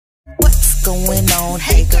What's going on?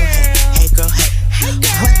 Hey girl, hey girl, hey.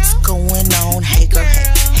 What's going on? Hey girl,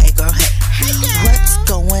 hey girl, hey. What's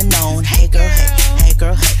going on? Hey girl, hey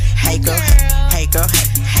girl, hey girl, hey girl,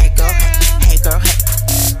 hey girl, hey girl,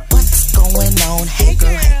 hey. What's going on? Hey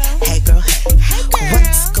girl, hey girl, hey.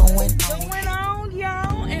 What's going on,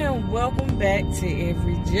 y'all? And welcome back to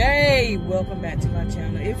Every J. Welcome back to my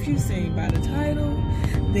channel. If you've seen by the title,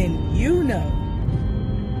 then you know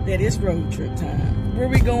that it's road trip time. Where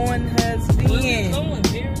we going, husband? Where we going,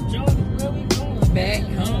 Mary Jordan? Where we going? Back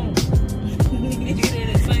home. You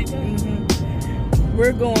said the same thing.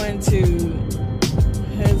 We're going to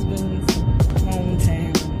husband's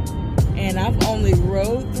hometown. And I've only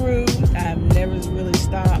rode through. I've never really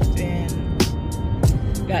stopped and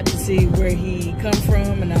got to see where he come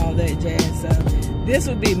from and all that jazz. So this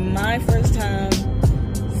would be my first time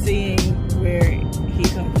seeing where he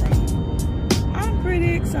come from. I'm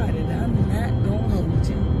pretty excited. I'm not gonna hold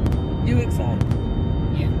you. You excited?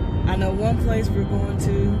 Yeah. I know one place we're going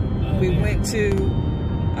to. We went to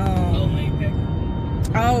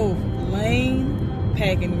Lane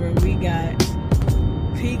Packing, where we got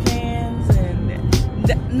pecans,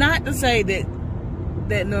 and not to say that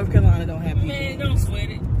North Carolina don't have pecans. Man, don't sweat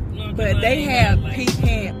it. North But Carolina they have like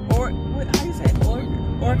pecan how you say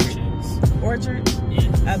orchard?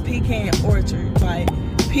 Yeah. A pecan orchard, like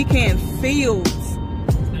pecan fields.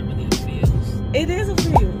 It's not really a field. It is a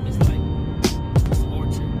field. It's like it's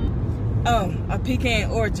orchard. A pecan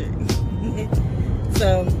orchard.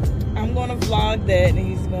 So I'm gonna vlog that, and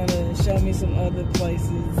he's gonna show me some other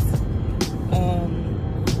places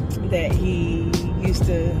that he used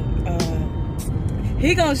to.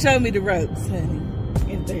 He gonna show me the ropes, honey,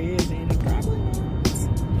 if there is any. Probably not.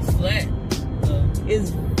 It's flat.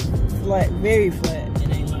 It's flat, very flat. It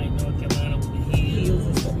ain't like North Carolina with the Hills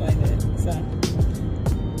and stuff like that. So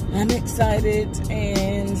I'm excited,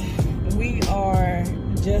 and we are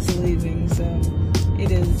just leaving. So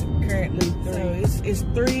it is currently 3. So it's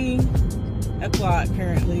 3 o'clock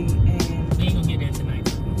currently, and we ain't gonna get there tonight.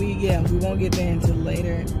 We won't get there until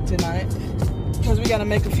later tonight because we gotta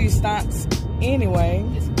make a few stops anyway.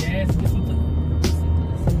 Get some gas, get some food.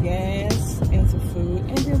 Some gas and some food,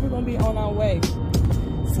 and then we're gonna be on our way.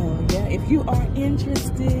 So yeah, if you are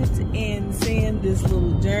interested in seeing this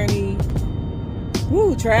little journey,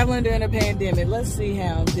 traveling during a pandemic, let's see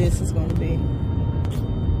how this is gonna be.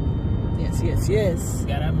 Yes.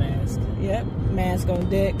 Got our mask. Yep, mask on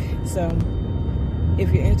deck. So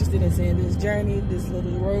if you're interested in seeing this journey, this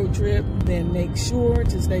little road trip, then make sure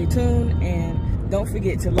to stay tuned, and don't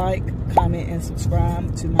forget to like, comment, and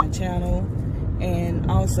subscribe to my channel. And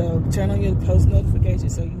also turn on your post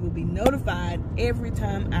notifications so you will be notified every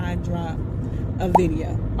time I drop a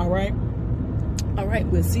video. Alright,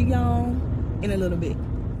 we'll see y'all in a little bit.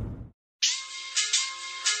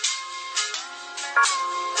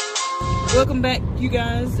 Welcome back, you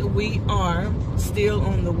guys. We are still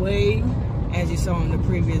on the way, as you saw in the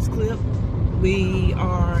previous clip. We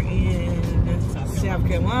are in South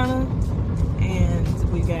Carolina,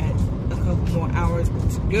 and we got a couple more hours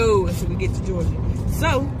to go until we get to Georgia.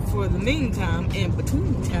 So for the meantime, in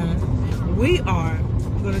between time, we are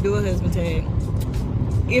going to do a husband tag.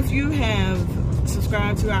 If you have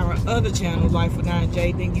subscribed to our other channel, Life with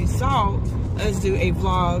 9J, then you saw us do a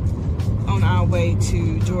vlog on our way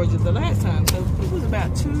to Georgia the last time. So it was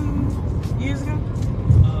about 2 years ago.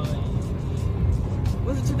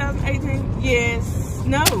 Was it 2018? Yes.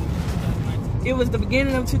 No. It was the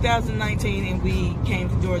beginning of 2019, and we came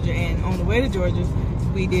to Georgia, and on the way to Georgia,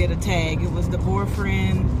 we did a tag. It was the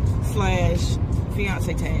boyfriend /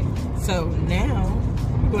 fiance tag. So now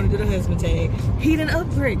we're going to do the husband tag. He done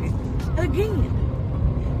upgraded again.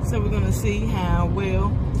 So we're going to see how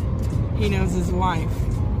well he knows his wife.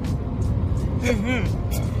 We're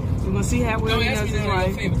going to see how well he knows his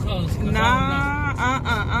wife.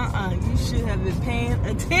 Nah, you should have been paying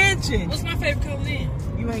attention. What's my favorite color then?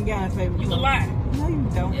 You ain't got a favorite color. You can lie. No, you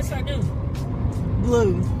don't. Yes, I do.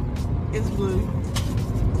 Blue. It's blue.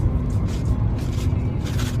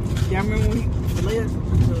 Y'all remember when he lit?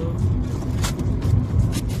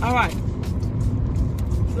 Alright.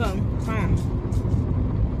 So,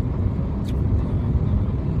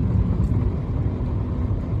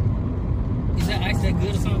 Is that ice that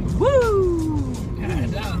good or something? woo!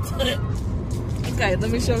 God, dog. Okay, let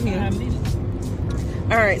me show him.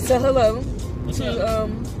 Alright, so hello to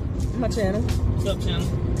my channel. What's up, channel?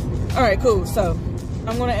 Alright, cool. So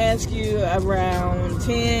I'm gonna ask you around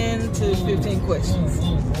 10 to 15 questions.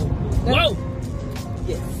 Whoa!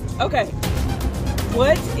 Yes. Okay.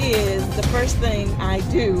 What is the first thing I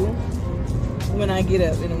do when I get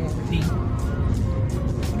up in the morning? Pee.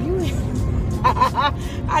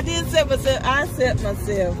 I did set myself. I set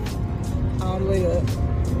myself all the way up.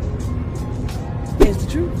 It's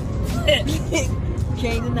the truth.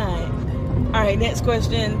 Can't deny it. All right, next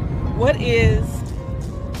question. What is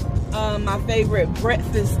my favorite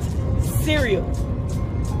breakfast cereal?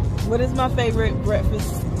 What is my favorite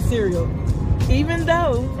breakfast cereal? Even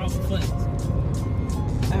though Frosted Flakes.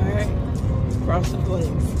 all right, Frosted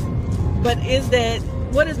Flakes. But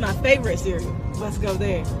what is my favorite cereal? Let's go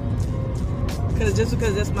there. Because just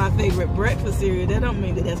because that's my favorite breakfast cereal, that don't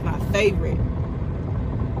mean that that's my favorite.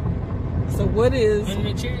 So what is...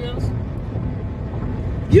 Honey Cheerios?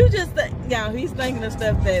 You just think... Now, he's thinking of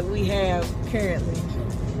stuff that we have currently.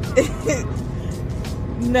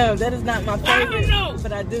 No, that is not my favorite. I don't know.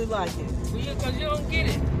 But I do like it. Well, because you don't get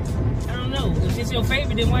it. I don't know. If it's your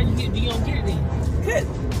favorite, then why you don't get it then? Good.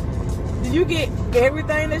 Do you get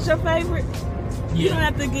everything that's your favorite? You don't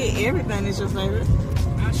have to get everything that's your favorite.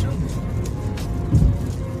 I'll show you.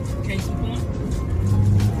 Case in point.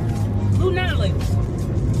 Blue 9 labels.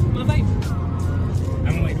 My favorite. I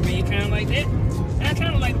don't like the red kind like that. I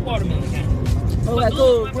kind of like the watermelon kind. Okay,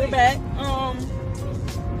 cool. We're back.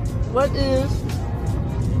 What is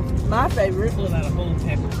my favorite? Pull out a whole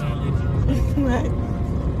pack of 9 labels. Right.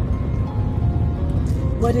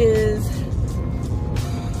 What is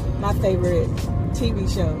my favorite TV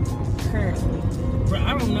show currently? Bro,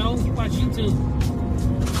 I don't know. You watch YouTube.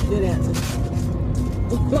 Good answer.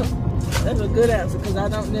 That's a good answer because I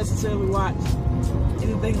don't necessarily watch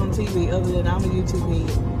anything on TV other than I'm a YouTube head.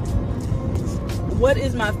 What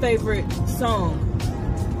is my favorite song?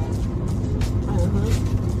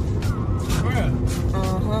 Bruh. I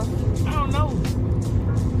don't know.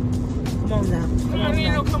 Come on now.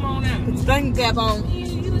 Come on now. Put the thinking cap on.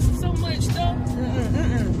 You listen to so much stuff.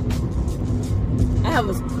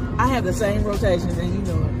 I have the same rotation, and you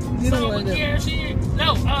know it. You So know with what? Kara Shear?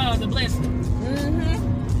 No, The Blessing.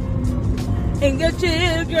 And your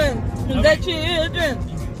children, and their children.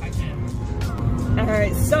 I can. All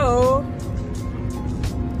right, so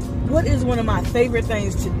what is one of my favorite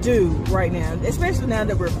things to do right now, especially now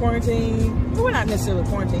that we're quarantined? Well, we're not necessarily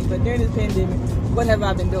quarantined, but during this pandemic, what have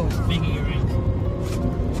I been doing? Making it right.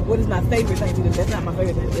 What is my favorite thing to do? That's not my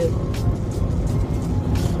favorite thing to do.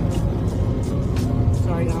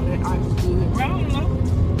 Sorry, y'all. I'm good. Bro, I don't know.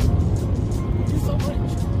 There's so much.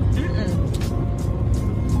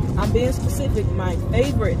 I'm being specific. My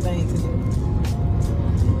favorite thing to do.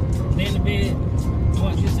 Lay in the bed and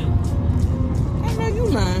watch YouTube. I know you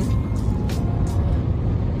lying.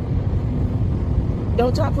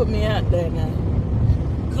 Don't try to put me out there now.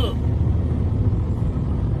 Cook.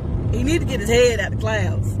 He need to get his head out the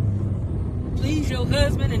clouds. Please your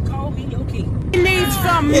husband and call me your king. He needs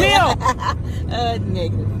some milk.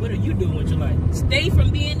 Negative. What are you doing with your life? Stay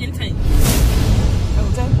from being entangled.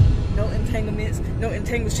 Okay. No entanglements, no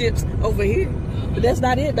entangleships over here. But that's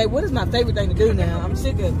not it, babe. What is my favorite thing to do now? I'm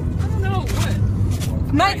sick of it. I don't know. What?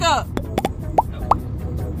 Makeup.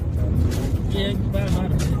 Yeah, you buy a lot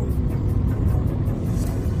of it.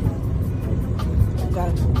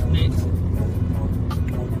 Okay. Next.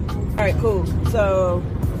 All right, cool. So,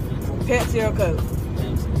 Pepsi or Coke?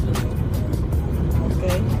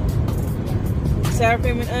 Okay. Sour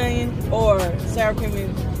cream and onion, or sour cream and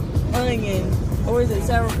onion, or is it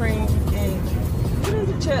sour cream and what is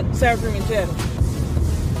it? Sour cream and cheddar.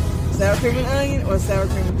 Sour cream and onion, or sour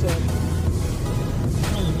cream and cheddar?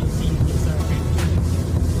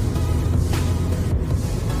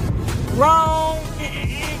 Wrong.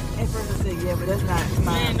 At first I said yeah, but that's not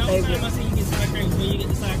my Man, don't favorite. time I say you get sour cream when you get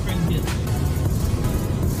the sour cream dip.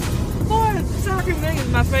 Boy, sour cream and onion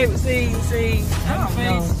is my favorite. See. I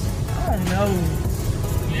don't know.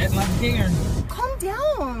 You act like a Karen. Calm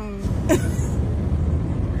down.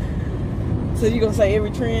 So you gonna say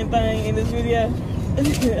every trend thing in this video?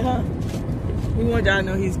 Huh? We want y'all to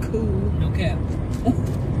know he's cool. No cap.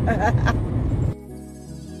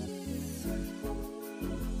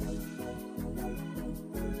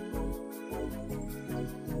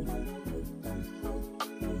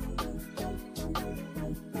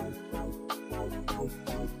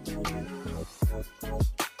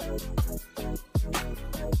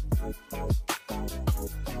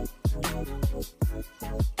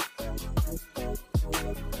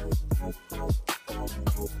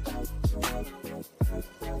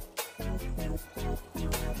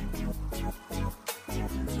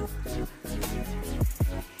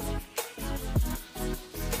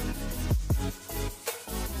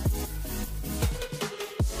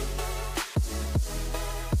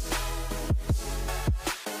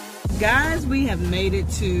 Guys, we have made it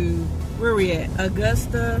to, where we at?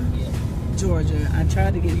 Augusta, Georgia. I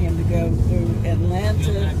tried to get him to go through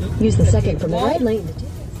Atlanta. Use the second from the right lane.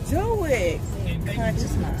 Do it.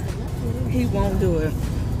 Conscious mind. He won't do it.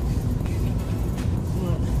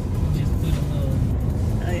 Look. Just put a little.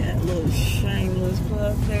 Oh, yeah, little shameless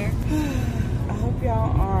plug there. I hope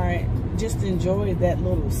y'all are just enjoyed that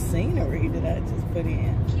little scenery that I just put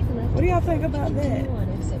in. What do y'all think about that?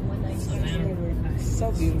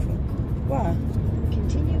 So beautiful. Why?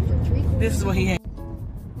 Continue for 3/4. This is what he had.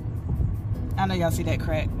 I know y'all see that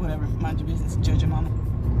crack. Whatever. Mind your business. Judge your mama.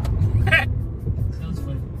 That was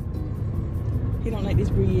funny. He don't like this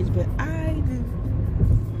bridge, but I do.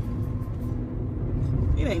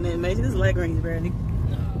 It ain't nothing major. This is leg rings, barely.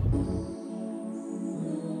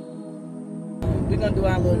 We're gonna do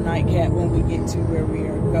our little nightcap when we get to where we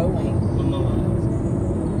are going.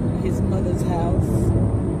 His mother's house.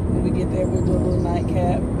 When we get there, we'll do a little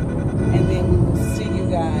nightcap, and then we will see you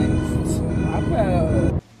guys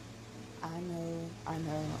tomorrow. I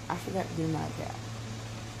know. I forgot to do nightcap.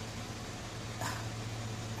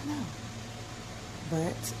 I know.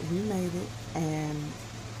 But we made it, and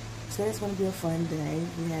today's going to be a fun day.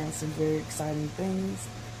 We have some very exciting things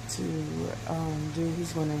to do.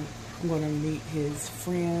 I'm going to meet his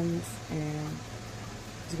friends, and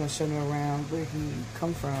he's going to show me around where he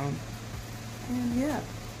come from. And yeah,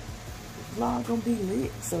 the vlog going to be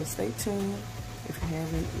lit, so stay tuned. If you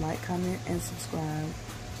haven't, like, comment, and subscribe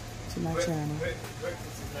to my channel.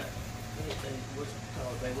 Breakfast is not anything. What's it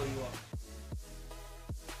called, babe? What do you want?